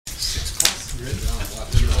All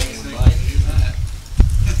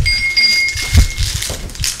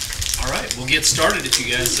right, we'll get started if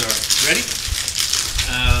you guys are ready.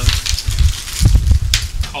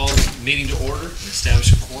 Call the meeting to order and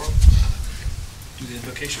establish a quorum. Do the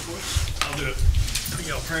invocation for us. I'll do it.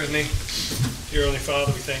 Y'all pray with me. Dear Heavenly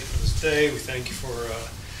Father, we thank you for this day. We thank you for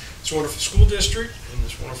this wonderful school district and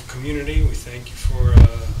this wonderful community. We thank you for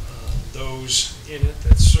those in it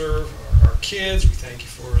that serve our kids. We thank you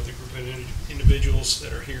for the group of individuals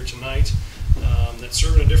that are here tonight that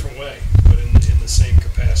serve in a different way, but in the same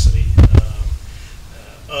capacity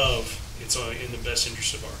of it's in the best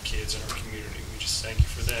interest of our kids and our community. We just thank you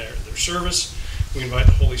for their service. We invite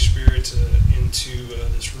the Holy Spirit into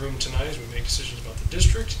this room tonight as we make decisions about the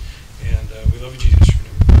district, and we love you, Jesus. Your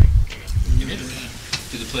name we pray. Amen. Amen.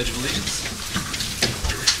 Do the Pledge of Allegiance.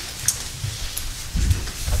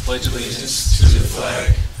 I pledge allegiance to the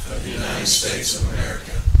flag of the United States of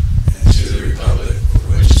America and to the republic for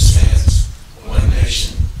which it stands, one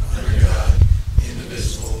nation, under God,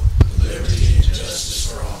 indivisible, with liberty and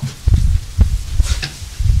justice for all.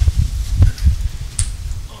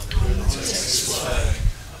 Texas flag, I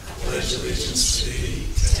pledge allegiance to thee,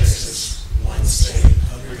 Texas, one state,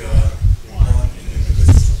 under God, one and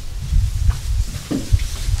indivisible.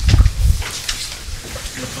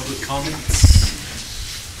 No public comments.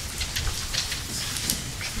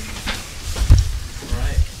 All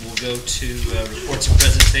right, we'll go to reports and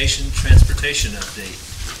presentation, transportation update.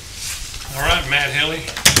 All right, Matt Haley.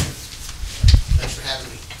 Thanks for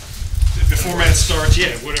having me. Before Matt starts,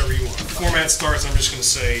 yeah, whatever you want. Before Matt starts, I'm just going to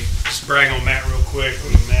say, just brag on Matt real quick. I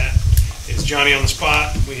mean, Matt is Johnny on the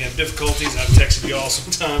spot. We have difficulties. I've texted you all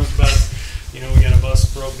sometimes about, we got a bus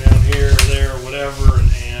broke down here or there or whatever.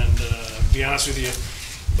 And to be honest with you,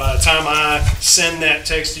 by the time I send that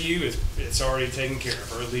text to you, it's already taken care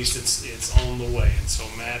of, or at least it's on the way. And so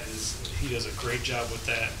Matt he does a great job with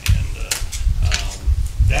that. And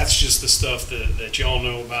that's just the stuff that y'all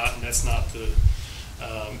know about, and that's not the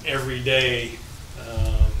every day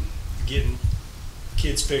getting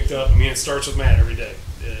kids picked up. I mean, it starts with Matt every day,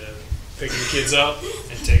 picking the kids up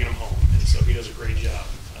and taking them home. And so he does a great job.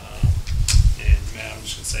 And Matt, I'm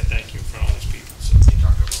just going to say thank you in front of all these people. So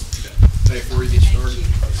Hey, before you get started,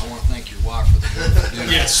 I want to thank your wife for the work you're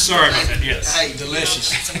doing. yes, sorry about that. Yes, Hey, Delicious.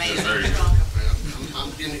 It's amazing.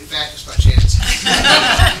 I'm getting it fat just by chance.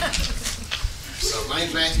 So my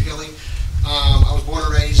name's Matthew Hilly. I was born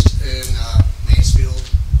and raised in Mansfield.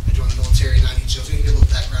 I joined the military in 92. I was going to give a little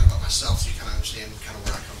background about myself so you kind of understand kind of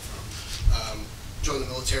where I come from. Joined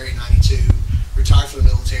the military in 92. Retired from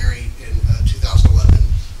the military in 2011.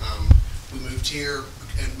 We moved here,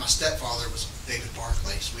 and my stepfather was David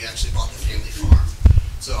Barclay, so we actually bought the family farm.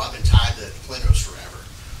 So I've been tied to Glen forever.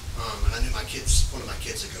 And I knew one of my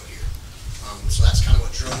kids would go here. So that's kind of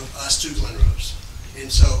what drove us to Glen. And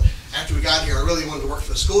so after we got here, I really wanted to work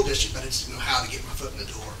for the school district, but I just didn't know how to get my foot in the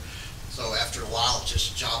door. So after a while,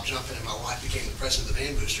 just job jumping, and my wife became the president of the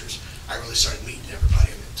Van Boosters, I really started meeting everybody.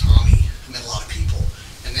 I met Tommy, I met a lot of people.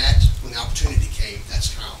 And that, when the opportunity came,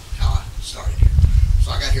 that's kind of how I started here.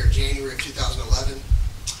 So I got here in January of 2011.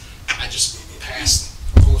 I just passed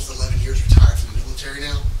almost 11 years retired from the military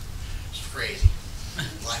now. It's crazy.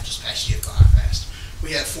 Life just passed you by fast.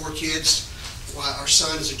 We have 4 kids. Our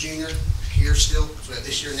son is a junior here still. So we have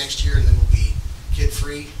this year, next year, and then we'll be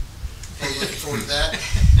kid-free. We're looking forward to that.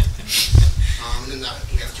 And then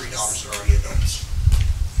we have 3 daughters that are already adults.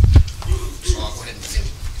 So I'll go ahead and begin.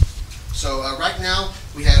 So right now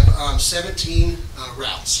we have 17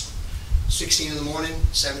 routes. 16 in the morning,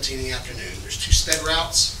 17 in the afternoon. There's 2 sped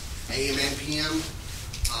routes, AM and PM,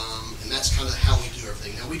 and that's kind of how we do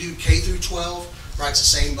everything. Now we do K through 12, rides the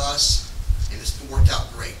same bus, and it's worked out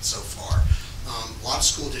great so far. A lot of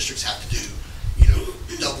school districts have to do,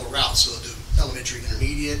 double routes, so they'll do elementary,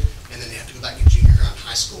 intermediate, and then they have to go back and junior high and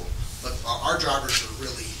high school. But our drivers are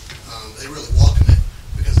really, they really welcome it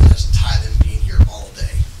because it doesn't tie them being here all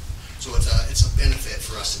day. So it's a benefit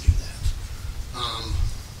for us to do that.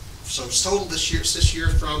 So it's total this year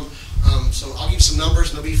from, so I'll give you some numbers,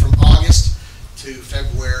 and they'll be from August to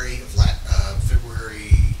February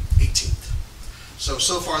 18th. So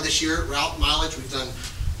far this year, route mileage, we've done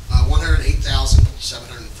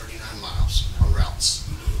 108,739 miles on routes.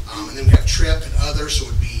 And then we have trip and other, so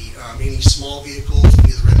it would be any small vehicles,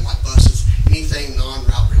 any of the red and white buses, anything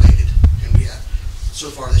non-route related. And we have, so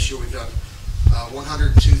far this year, we've done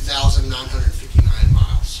 102,959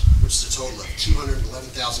 miles, which is a total of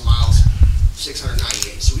 211,000 miles,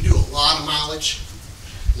 698. So we do a lot of mileage,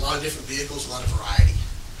 a lot of different vehicles, a lot of variety.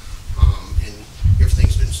 And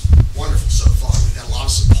everything's been wonderful so far. We've had a lot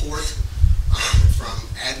of support from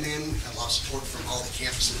admin. We've had a lot of support from all the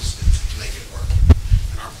campuses to make it work.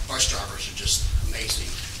 our bus drivers are just amazing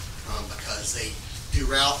because they do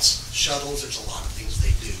routes, shuttles. There's a lot of things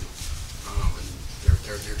they do, and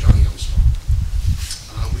they're Johnny on the spot.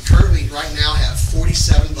 We currently, right now, have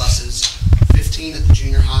 47 buses, 15 at the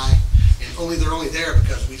junior high, and they're only there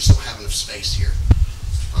because we just don't have enough space here.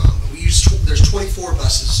 There's 24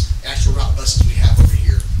 buses, actual route buses we have over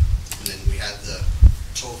here, and then we have the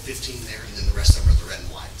total 15 there, and then the rest of them are the red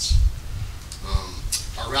and whites.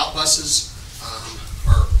 Our route buses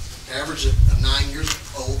are average of 9 years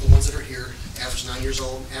old. The ones that are here, average 9 years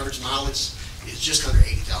old. Average mileage is just under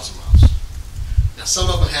 80,000 miles. Now, some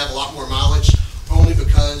of them have a lot more mileage, only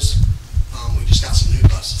because we just got some new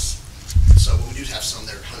buses. So we do have some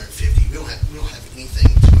that are 150. We don't have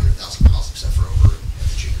anything 200,000 miles except for over at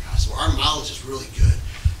the junior high. So our mileage is really good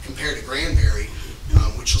compared to Granbury,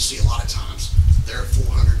 which you'll see a lot of times. They're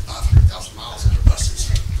 400,000, 500,000 miles on their buses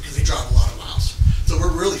because they drive a lot of miles. So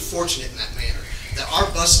we're really fortunate in that manner that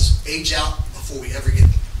our buses age out before we ever get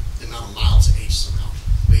the amount of miles it ages them out.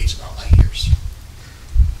 We age about by years.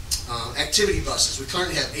 Activity buses. We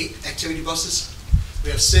currently have 8 activity buses. We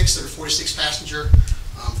have 6 that are 46 passenger.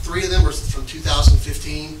 3 of them are from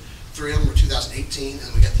 2015, 3 of them are 2018,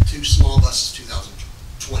 and we got the 2 small buses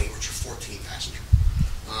 2020, which are 14 passenger.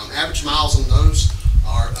 Average miles on those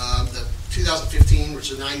are the 2015,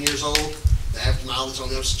 which are 9 years old. The average mileage on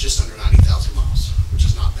those is just under 90,000 miles, which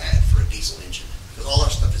is not bad for a diesel engine, because all our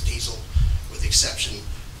stuff is diesel, with the exception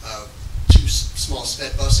of 2 small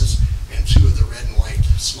sped buses and 2 of the red and white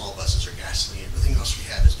small buses are gasoline. Everything else we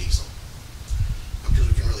have is diesel, because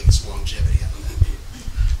we can really get some longevity out of that.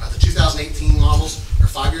 The 2018 models are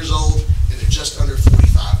 5 years old, and they're just under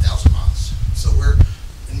 45,000 miles. So we're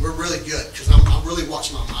really good, because I'm really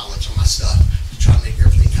watching my mileage on my stuff to try to make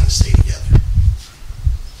everything kind of stay together.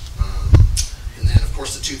 And then, of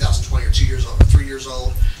course, the 2020 are 2 years old, or 3 years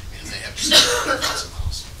old, and they have just under 100,000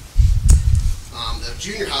 miles. The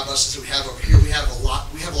junior high buses that we have over here, we have a lot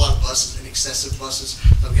of buses and excessive buses,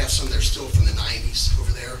 but we have some that are still from the 90s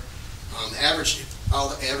over there. The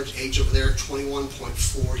average age over there,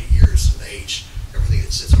 21.4 years of age, everything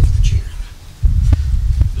that sits over the junior high.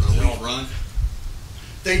 Do they all run?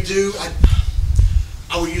 They do.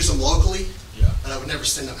 I would use them locally, but I would never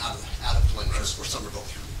send them out of Glen or Somerville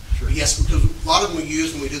County. Sure. But yes, because a lot of them we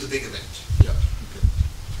use when we do the big event. Yeah. Okay.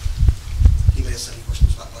 Anybody else have any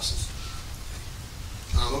questions about buses?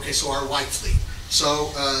 Okay, so our white fleet.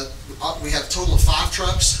 So we have a total of 5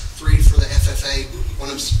 trucks, 3 for the FFA. One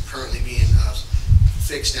of them's currently being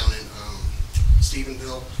fixed down in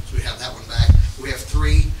Stephenville, so we have that one back. We have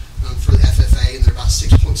 3 for the FFA, and they're about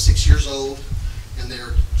 6.6 years old, and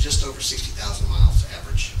they're just over 60,000 miles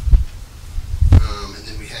average. And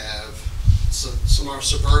then we have some of our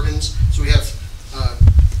Suburbans. So we have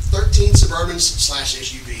 13 Suburbans /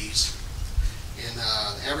 SUVs. And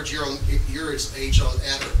the average year is age on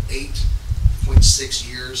at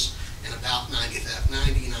 8.6 years and about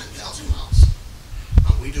 99,000 miles.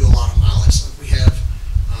 We do a lot of mileage. We have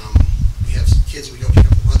kids. We go pick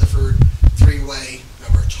up at Weatherford, 3-way. We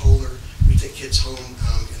have our toller. We take kids home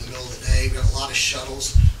in the middle of the day. We have a lot of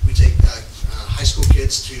shuttles. We take high school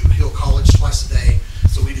kids to Hill College twice a day.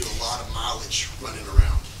 So we do a lot of mileage running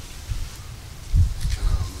around.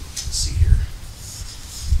 Let's see here.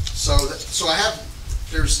 So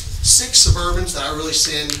there's 6 Suburbans that I really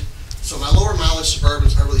send. So my lower mileage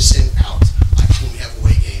Suburbans I really send out, like when we have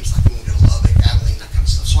away games, like when we go to Lubbock, Abilene, that kind of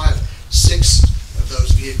stuff. So I have 6 of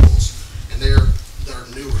those vehicles, and they're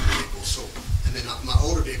newer vehicles. So, and then my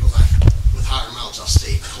older vehicles, with higher mileage, I'll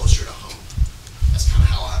stay closer to home. That's kind of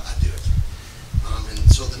how I do it.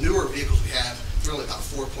 And so the newer vehicles we have, they're only about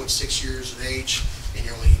 4.6 years of age, and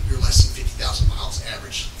you're less than 50,000 miles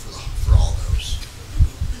average for all those.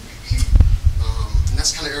 And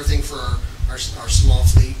that's kind of everything for our small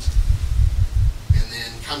fleet. And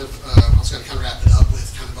then I was going to kind of wrap it up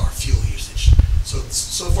with kind of our fuel usage.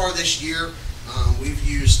 So far this year, we've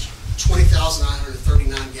used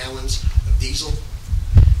 20,939 gallons of diesel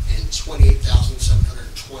and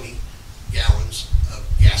 28,720 gallons of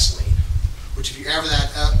gasoline, which if you average that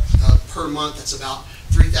up per month, that's about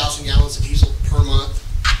 3,000 gallons of diesel per month,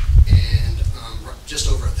 and just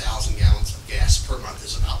over 1,000 gallons of gas per month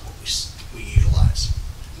is about what we utilize.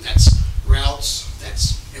 And that's routes,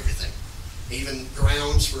 that's everything. Even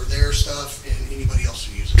grounds for their stuff and anybody else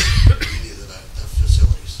who uses any of the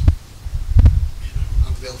facilities. And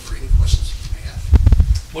I'm available for any questions you may have.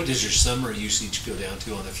 What does your summer usage go down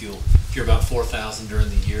to on the fuel? If you're about 4,000 during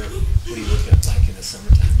the year, what do you look at like in the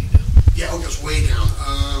summertime, do you know? Yeah, it goes way down.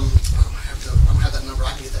 I don't have that number.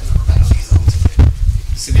 I can get that number back to you though.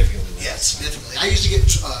 Significantly less. Yeah, significantly. I used to get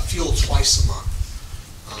fuel twice a month.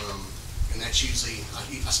 And that's usually,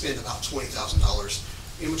 I spend about $20,000,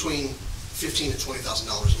 in between $15,000 to $20,000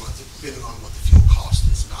 a month, depending on what the fuel cost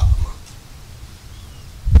is about a month.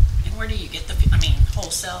 And where do you get the,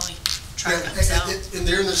 wholesale, truck And, and sell? and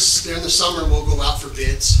during the summer, we'll go out for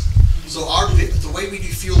bids. So the way we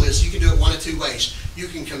do fuel is, you can do it one of two ways. You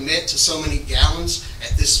can commit to so many gallons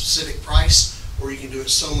at this specific price, or you can do it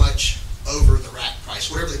so much over the rack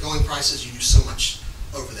price. Whatever the going price is, you do so much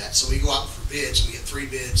over that. So we go out for bids, and we get 3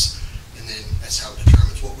 bids, and then that's how it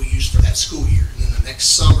determines what we use for that school year. And then the next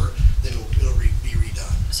summer, then it'll be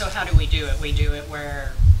redone. So how do we do it? We do it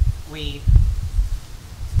where we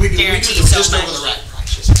We do guarantee them so just much. over the rack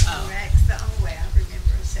price. Yes, ma'am. Oh. Correct, the only way I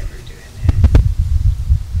remember us ever doing that.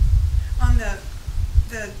 On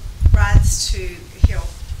the rides to Hill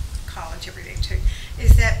College every day too,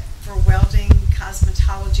 is that for welding,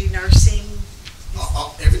 cosmetology, nursing?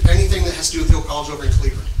 Anything that has to do with Hill College over in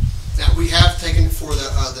Cleveland. Now, we have taken it for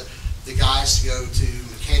the guys to go to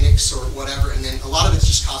mechanics or whatever, and then a lot of it's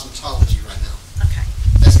just cosmetology right now. Okay.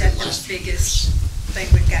 That's Is that been the last few biggest thing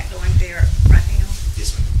we've got going there right now?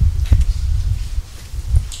 Yes, ma'am.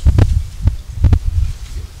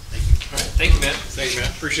 Thank you. All right, thank you, Matt. Thank you,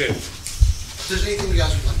 man. Appreciate it. If there's anything you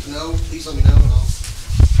guys would like to know, please let me know, and I'll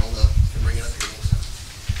can bring it up here next time.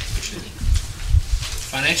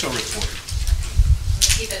 Financial report.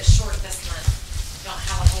 Keep it short this month. Don't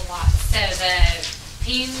have a whole lot. So the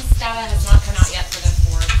PEAMS data has not come out yet for the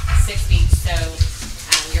 6 weeks. So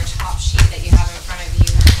your top sheet that you have in front of you,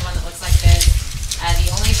 the one that looks like this.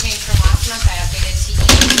 The only change from last month, I updated TE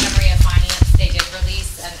summary of finance. They did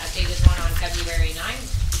release an updated one on February 9th.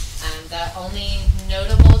 The only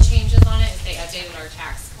notable changes on it is they updated our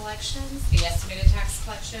tax collections, the estimated tax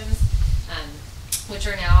collections, which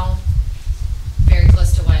are now very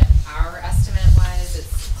close to what our estimate was.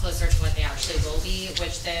 It's closer to what they actually will be,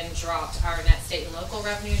 which then dropped our net state and local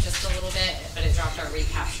revenue just a little bit, but it dropped our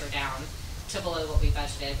recapture down to below what we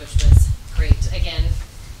budgeted, which was great. Again,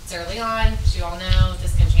 it's early on, as you all know,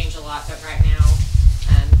 this can change a lot, but right now,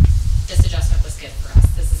 this adjustment was good for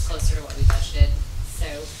us. This is closer to what we budgeted. So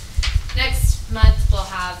next month, we'll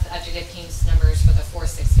have updated PEAMS numbers for the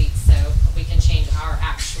 4-6 weeks, so we can change our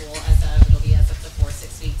actual as of, it'll be as of the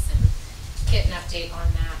 4-6 weeks, and get an update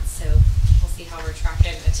on that. So we'll see how we're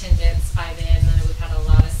tracking attendance by then. I know we've had a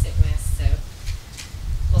lot of sickness, so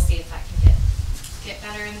we'll see if that can get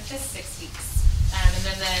better in the 5th 6 weeks. And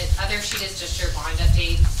then the other sheet is just your bond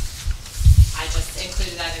update. I just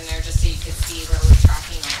included that in there just so you could see where we're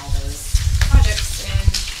tracking on all those projects and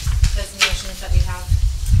designations that we have.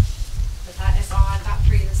 But that is all I've got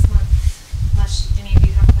for you this month, unless any of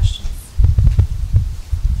you have questions.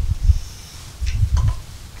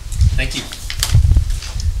 Thank you.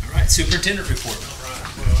 All right, superintendent report. All right.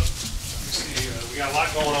 Well, see, we got a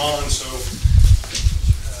lot going on, so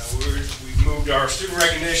we moved our student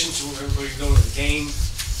recognition so everybody can go to the game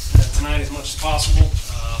tonight as much as possible,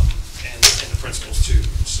 and the principals too.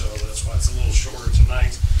 So that's why it's a little shorter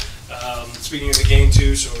tonight. Speaking of the game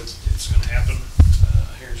too, so it's going to happen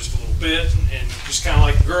here in just a little bit, and just kind of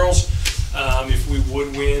like the girls, if we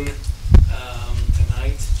would win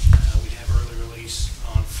tonight, we'd have early release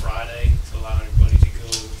on Friday to allow everybody to go,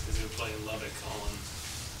 because they'll play in Lubbock on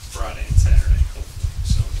Friday and Saturday, hopefully.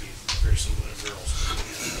 So it'll be very similar to girls.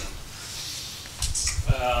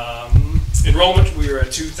 Enrollment, we are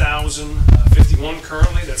at 2,051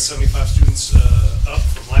 currently. That's 75 students up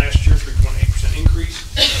from last year, 3.8% increase.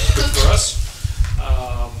 Good for us.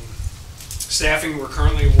 Staffing, we're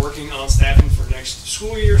currently working on staffing for next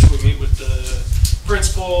school year, so we meet with the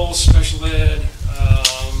principals, special ed,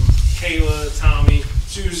 Kayla, Tommy,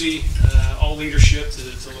 Susie, all leadership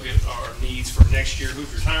to look at our needs for next year,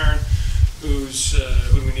 who's retiring, who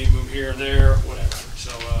we need to move here and there, whatever.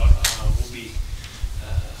 So we'll be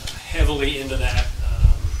heavily into that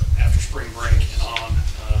after spring break and on.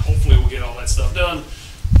 Hopefully we'll get all that stuff done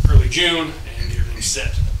early June and get everything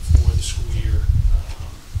set for the school year.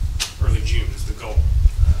 Early June is the goal.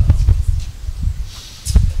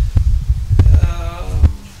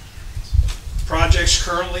 Projects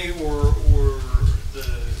currently were the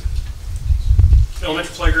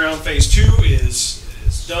elementary playground phase 2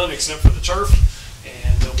 is done except for the turf,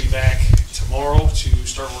 and they'll be back tomorrow to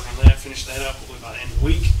start working on that, finish that up hopefully by the end of the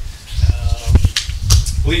week.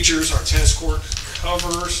 Bleachers, our tennis court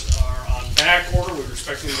covers are on back order. We're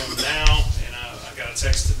expecting them now, and I got a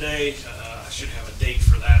text today. I should have a date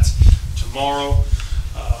for that tomorrow.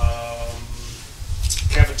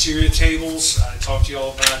 Cafeteria tables, I talked to you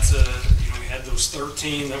all about, we had those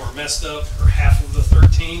 13 that were messed up, or half of the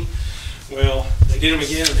 13. Well, they did them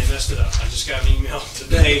again and they messed it up. I just got an email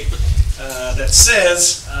today that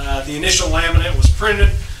says the initial laminate was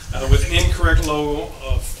printed with an incorrect logo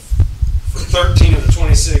for 13 of the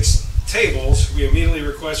 26 tables. We immediately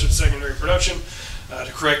requested secondary production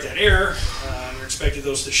to correct that error. We expected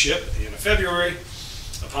those to ship at the end of February.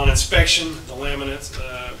 Upon inspection, the laminates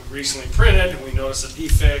recently printed, we noticed a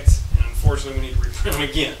defect, and unfortunately we need to reprint them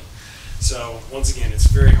again. So once again, it's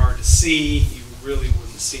very hard to see. You really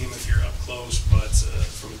wouldn't see them if you're up close, but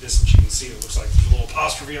from a distance you can see it looks like there's a little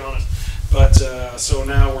apostrophe on it. But so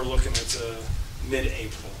now we're looking at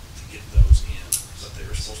mid-April to get those in, but they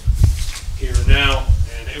were supposed to be here and now.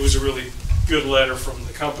 And it was a really good letter from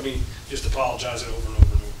the company, just apologizing over and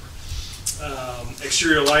over and over.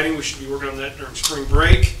 Exterior lighting, we should be working on that during spring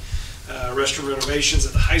break. Restroom renovations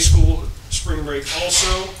at the high school, spring break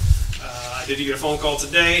also. I did get a phone call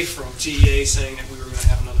today from TEA saying that we were going to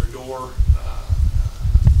have another door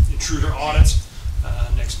intruder audit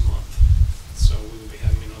next month. So we will be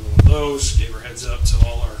having another one of those. Gave our heads up to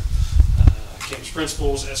all our campus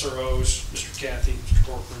principals, SROs, Mr. Kathy, Mr.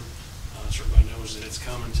 Corcoran, so everybody knows that it's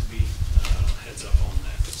coming to be heads up on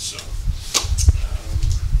that. So,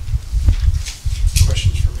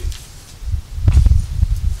 questions for me?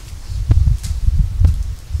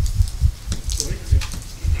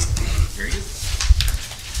 Very good.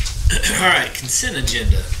 All right, consent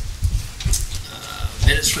agenda.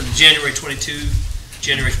 Minutes from the January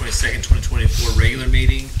 22nd, 2024 regular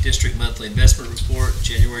meeting, district monthly investment report,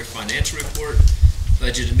 January financial report,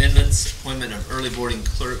 budget amendments, appointment of early voting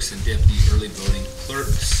clerks and deputy early voting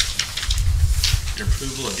clerks, and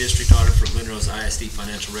approval of district audit for Glen ISD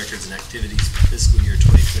financial records and activities for fiscal year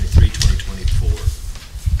 2023-2024.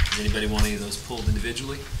 Does anybody want any of those pulled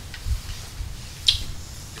individually?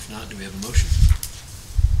 If not, do we have a motion?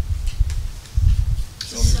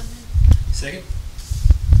 Second?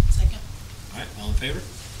 Second. All right, all in favor?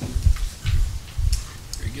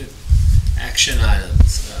 Very good. Action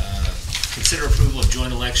items. Consider approval of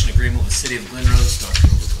joint election agreement with City of Glen Rose, Dr.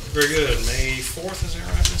 Overbold. Very good. May 4th, is that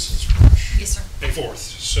right, Mrs. Rush? Yes, sir. May 4th.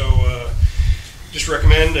 So just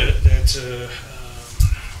recommend that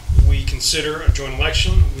we consider a joint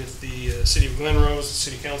election with the City of Glen Rose, the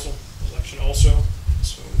City Council election also.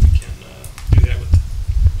 So we can do that with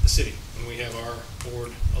the city. And we have our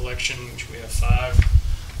board election, which we have 5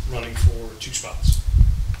 running for 2 spots.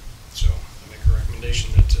 So I make a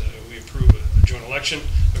recommendation that we approve a joint election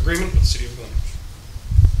agreement with the City of Glen Rose.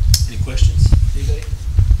 Any questions? Anybody?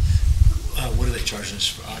 What are they charging us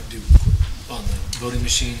for, on the voting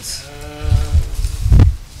machines?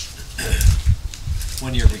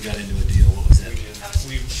 One year we got into a deal. What was that?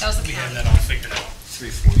 We That was the had county. that all figured out.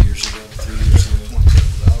 3-4 years ago, 3 years ago.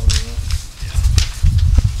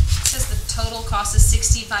 It says the total cost is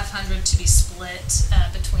 $6,500 to be split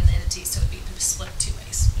between the entities, so it'd be split 2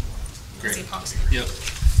 ways. Great. Is it possible? Yep.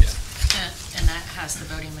 And that has the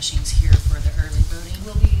voting machines here for the early voting.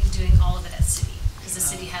 We'll be doing all of it at city, because the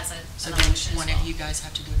city has So an then election as one well. of you guys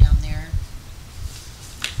have to go down there.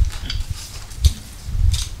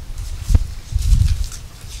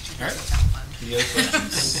 All right. Without one. Any other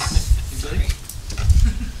questions? Anybody?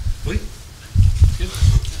 We? Good.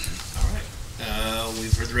 All right.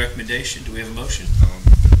 We've heard the recommendation. Do we have a motion?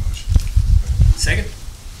 Second?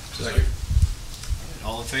 Second.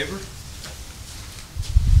 All in favor?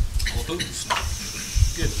 All opposed?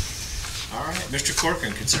 Good. All right. Mr.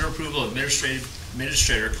 Corcoran, consider approval of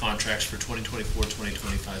administrator contracts for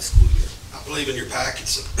 2024-2025 school year. I believe in your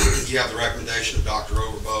packets, you have the recommendation of Dr.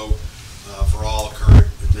 Overbold for all current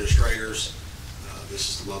administrators. This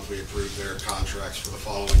is the month we approved their contracts for the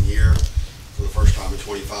following year for the first time in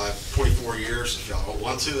 24 years. If y'all don't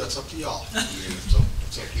want to, that's up to y'all. I mean, it's up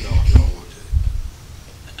to y'all if y'all want to.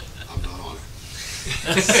 I'm not on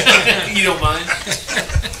it. You don't mind?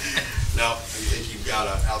 No, I think you've got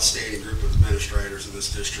an outstanding group of administrators in this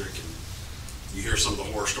district, and you hear some of the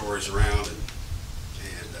horror stories around, and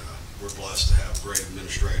we're blessed to have great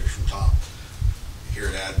administrators from top here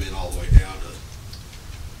at admin all the way down to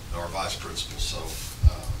our vice principals. So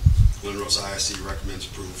Glen Rose ISD recommends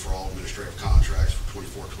approval for all administrative contracts for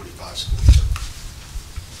 24-25 school year.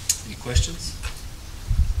 Any questions?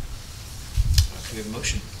 Do we have a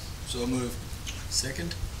motion? So moved.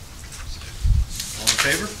 Second? All in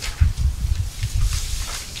favor?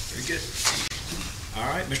 Very good. All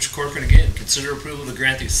right, Mr. Corcoran again, consider approval to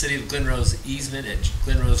grant the City of Glen Rose easement at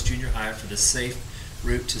Glen Rose Junior High for the safe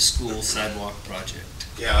route to school sidewalk project.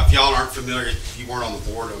 Yeah, if y'all aren't familiar, if you weren't on the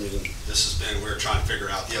board, I mean, this has been, we were trying to figure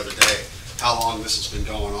out the other day how long this has been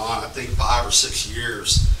going on. I think 5 or 6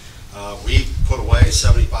 years. We put away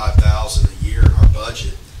 $75,000 a year in our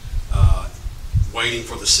budget, waiting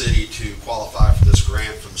for the city to qualify for this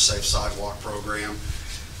grant for the Safe Sidewalk Program.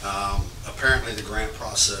 Apparently the grant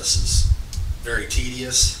process is very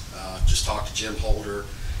tedious. Just talked to Jim Holder,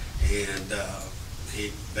 and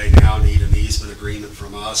they now need an easement agreement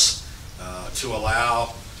from us to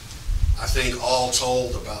allow, I think all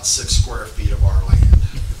told, about 6 square feet of our land.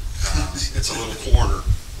 It's a little corner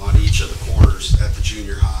on each of the corners at the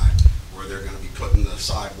junior high where they're going to be putting the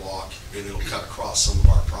sidewalk, and it'll cut across some of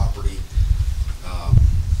our property.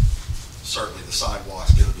 Certainly the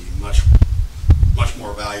sidewalk's going to be much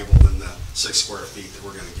more valuable than the 6 square feet that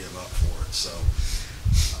we're going to give up for it. So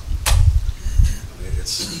I mean,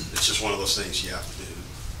 it's just one of those things you have to do.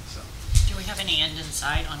 So. Do we have any end in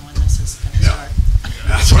sight on when this is going to No. start?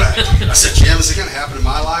 That's what I said, Jim, is it going to happen in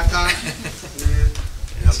my lifetime?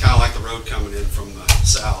 And it's kind of like the road coming in from the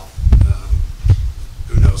south.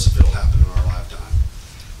 Who knows if it'll happen in our lifetime.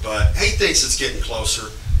 But he thinks it's getting closer.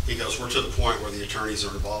 He goes, we're to the point where the attorneys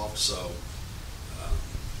are involved, so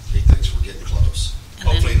he thinks we're getting close. And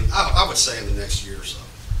hopefully, I would say in the next year or so.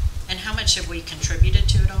 And how much have we contributed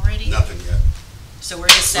to it already? Nothing yet. So we're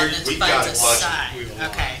just setting its We've got funds it budgeted. aside? We've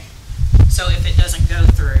aligned. Okay. So if it doesn't go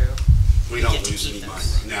through, We don't get to lose keep any money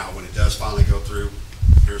those. right now. When it does finally go through,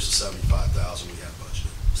 here's the 75,000 we have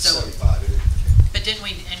budgeted. So- 75, isn't it? but didn't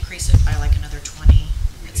we increase it by like another 20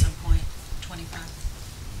 at some point? 25?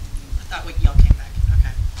 I thought y'all came back.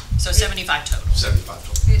 Okay. So 75 total. 75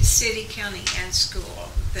 total. It's city, county, and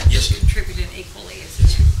school that Yes, ma'am. contributed equally,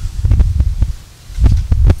 isn't it?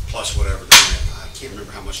 Plus whatever the grant, I can't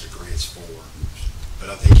remember how much the grant's for, but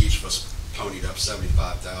I think each of us ponied up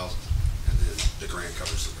 75,000, and then the grant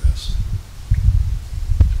covers the rest.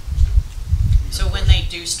 So when they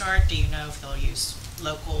do start, do you know if they'll use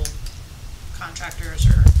local contractors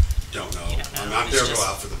or Don't know. You don't know. I'm not It's there to go just-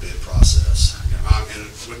 out for the bid process. And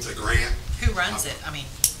with the grant, who runs it? I mean,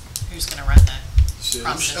 who's going to run that City.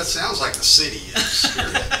 that process? sounds like the city is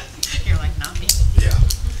spearheading. You're like, not me. Yeah,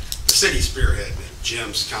 the city's spearheading it.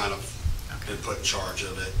 Jim's kind of been put in charge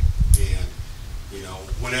of it. And, you know,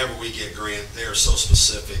 whenever we get grant, they're so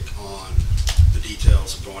specific on the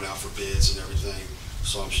details of going out for bids and everything.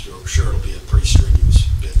 So I'm sure it'll be a pretty strenuous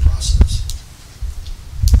bid process.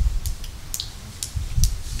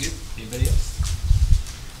 Good. Anybody else?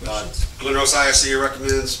 Questions? Glen Rose ISD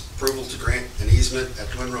recommends approval to grant an easement at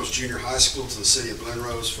Glen Rose Junior High School to the city of Glen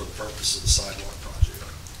Rose for the purpose of the sidewalk project.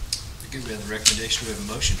 Good. We have the recommendation. We have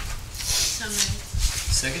a motion. So moved.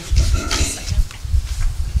 Second? Second.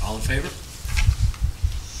 All in favor?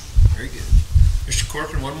 Very good. Mr.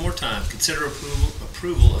 Corcoran, one more time. Consider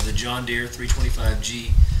approval of the John Deere 325G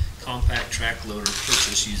compact track loader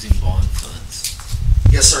purchase using bond funds.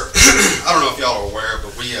 Yes, sir. I don't know if y'all are aware,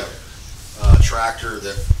 but we have a tractor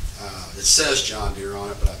that it says John Deere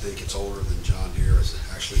on it, but I think it's older than John Deere has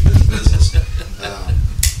actually been in business.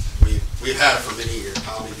 We've had it for many years.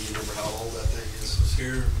 Tommy, do you remember how old that thing is? It was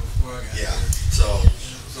here before I got Yeah, here. so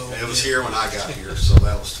So, it was yeah. here when I got here, so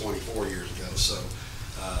that was 24 years ago. So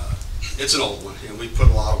it's an old one, and we put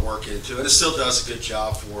a lot of work into it. It still does a good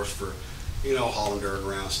job for us for, you know, hauling dirt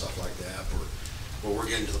around, stuff like that. But we're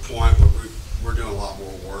getting to the point where we're doing a lot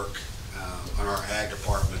more work, and our ag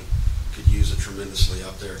department could use it tremendously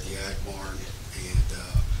up there at the ag barn. And,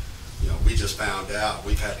 you know, we just found out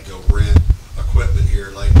we've had to go rent equipment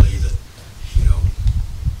here lately that, you know,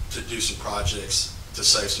 to do some projects to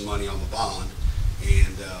save some money on the bond.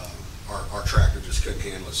 And our tractor just couldn't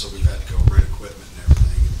handle it, so we've had to go rent equipment and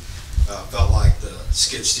everything. And, felt like the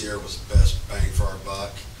skid steer was the best bang for our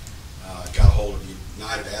buck. Got a hold of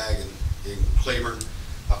United Ag in Cleveland.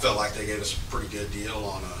 I felt like they gave us a pretty good deal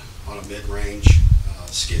on a mid-range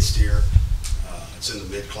skid steer. It's in the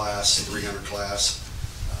mid-class, 300 class.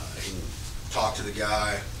 And talked to the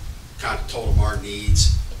guy, kind of told him our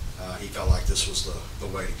needs. He felt like this was the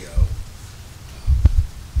way to go.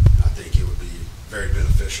 I think it would be very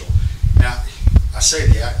beneficial. Now, I say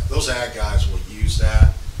those ag guys will use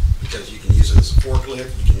that because you can use it as a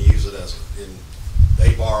forklift. You can use it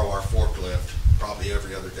they borrow our forklift probably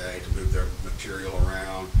every other day to move their material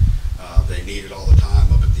around. They need it all the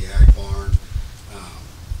time up at the ag barn.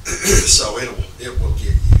 So it will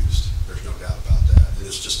get used. There's no doubt about that. And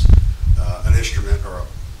it's just an instrument or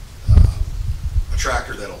a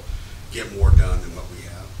tractor that'll get more done than what we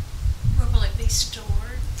have. Where will it be stored?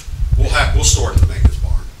 We'll store it in the maintenance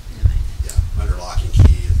barn. Yeah, under lock and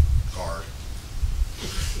key and guard.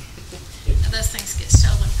 Now, those things get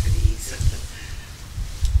stolen pretty easy.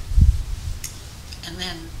 And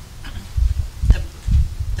then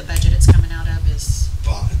the budget it's coming out of is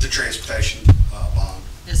The transportation bond.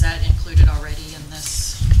 that included already in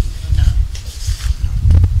this? No.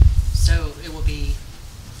 So it will be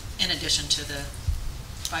in addition to the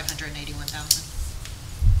 581,000?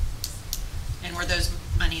 And were those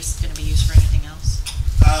monies going to be used for anything else?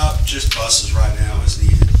 Just buses right now is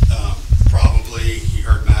needed.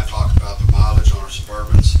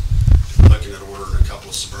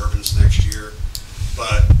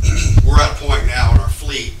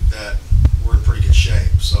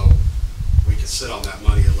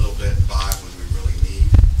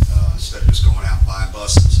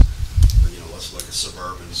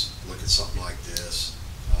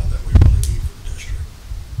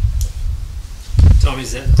 Tommy,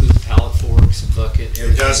 does that include pallet forks and bucket?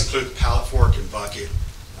 It does include the pallet fork and bucket.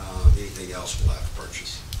 Anything else we'll have to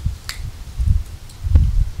purchase.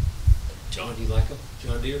 John, do you like them?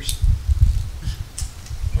 John Deere's?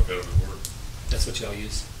 I'll go to work. That's what y'all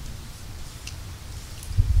use?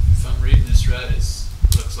 If I'm reading this right,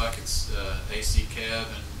 looks like it's AC cab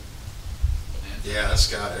and Yeah, it's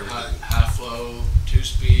got everything. high flow,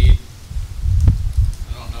 2-speed.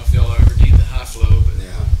 I don't know if y'all ever need the high flow, but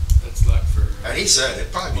Yeah. that's like for And he said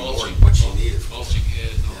it'd probably be more mulching, than what you needed. mulching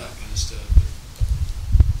head and all Yeah. that kind of stuff.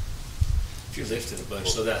 If you're lifting a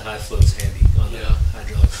bunch, so that high flow is handy on the Yeah.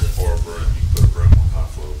 hydraulic lift. Or a broom, you put a broom on high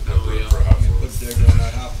flow. Oh, broom yeah. for high You flow. put dirt on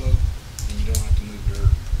that high flow, and you don't have to move dirt.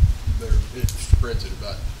 It spreads it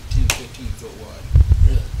about 10, 15 foot wide.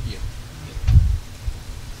 Really? Yeah.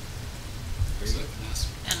 Very good.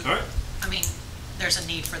 And, All right. I mean, there's a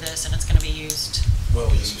need for this, and it's gonna be used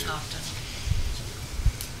Well, yes, ma'am. often.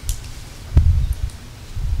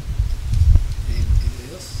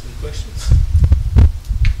 Anything else? Any questions?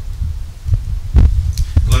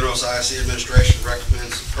 Glen ISD administration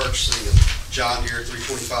recommends the purchasing of John Deere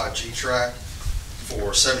 325 G-Track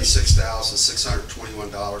for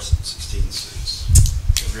 $76,621.16.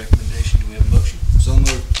 Good recommendation. Do we have a motion? So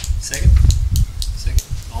moved. Second? Second.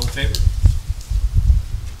 All in favor?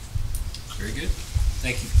 Very good.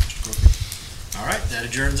 Thank you, Mr. Corcoran. All right, that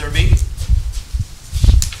adjourns our meeting.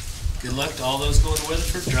 Good luck to all those going to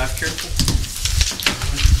Weatherford. Drive careful.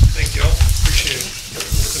 Thank y'all, appreciate it.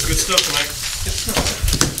 Some good stuff tonight.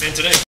 And today.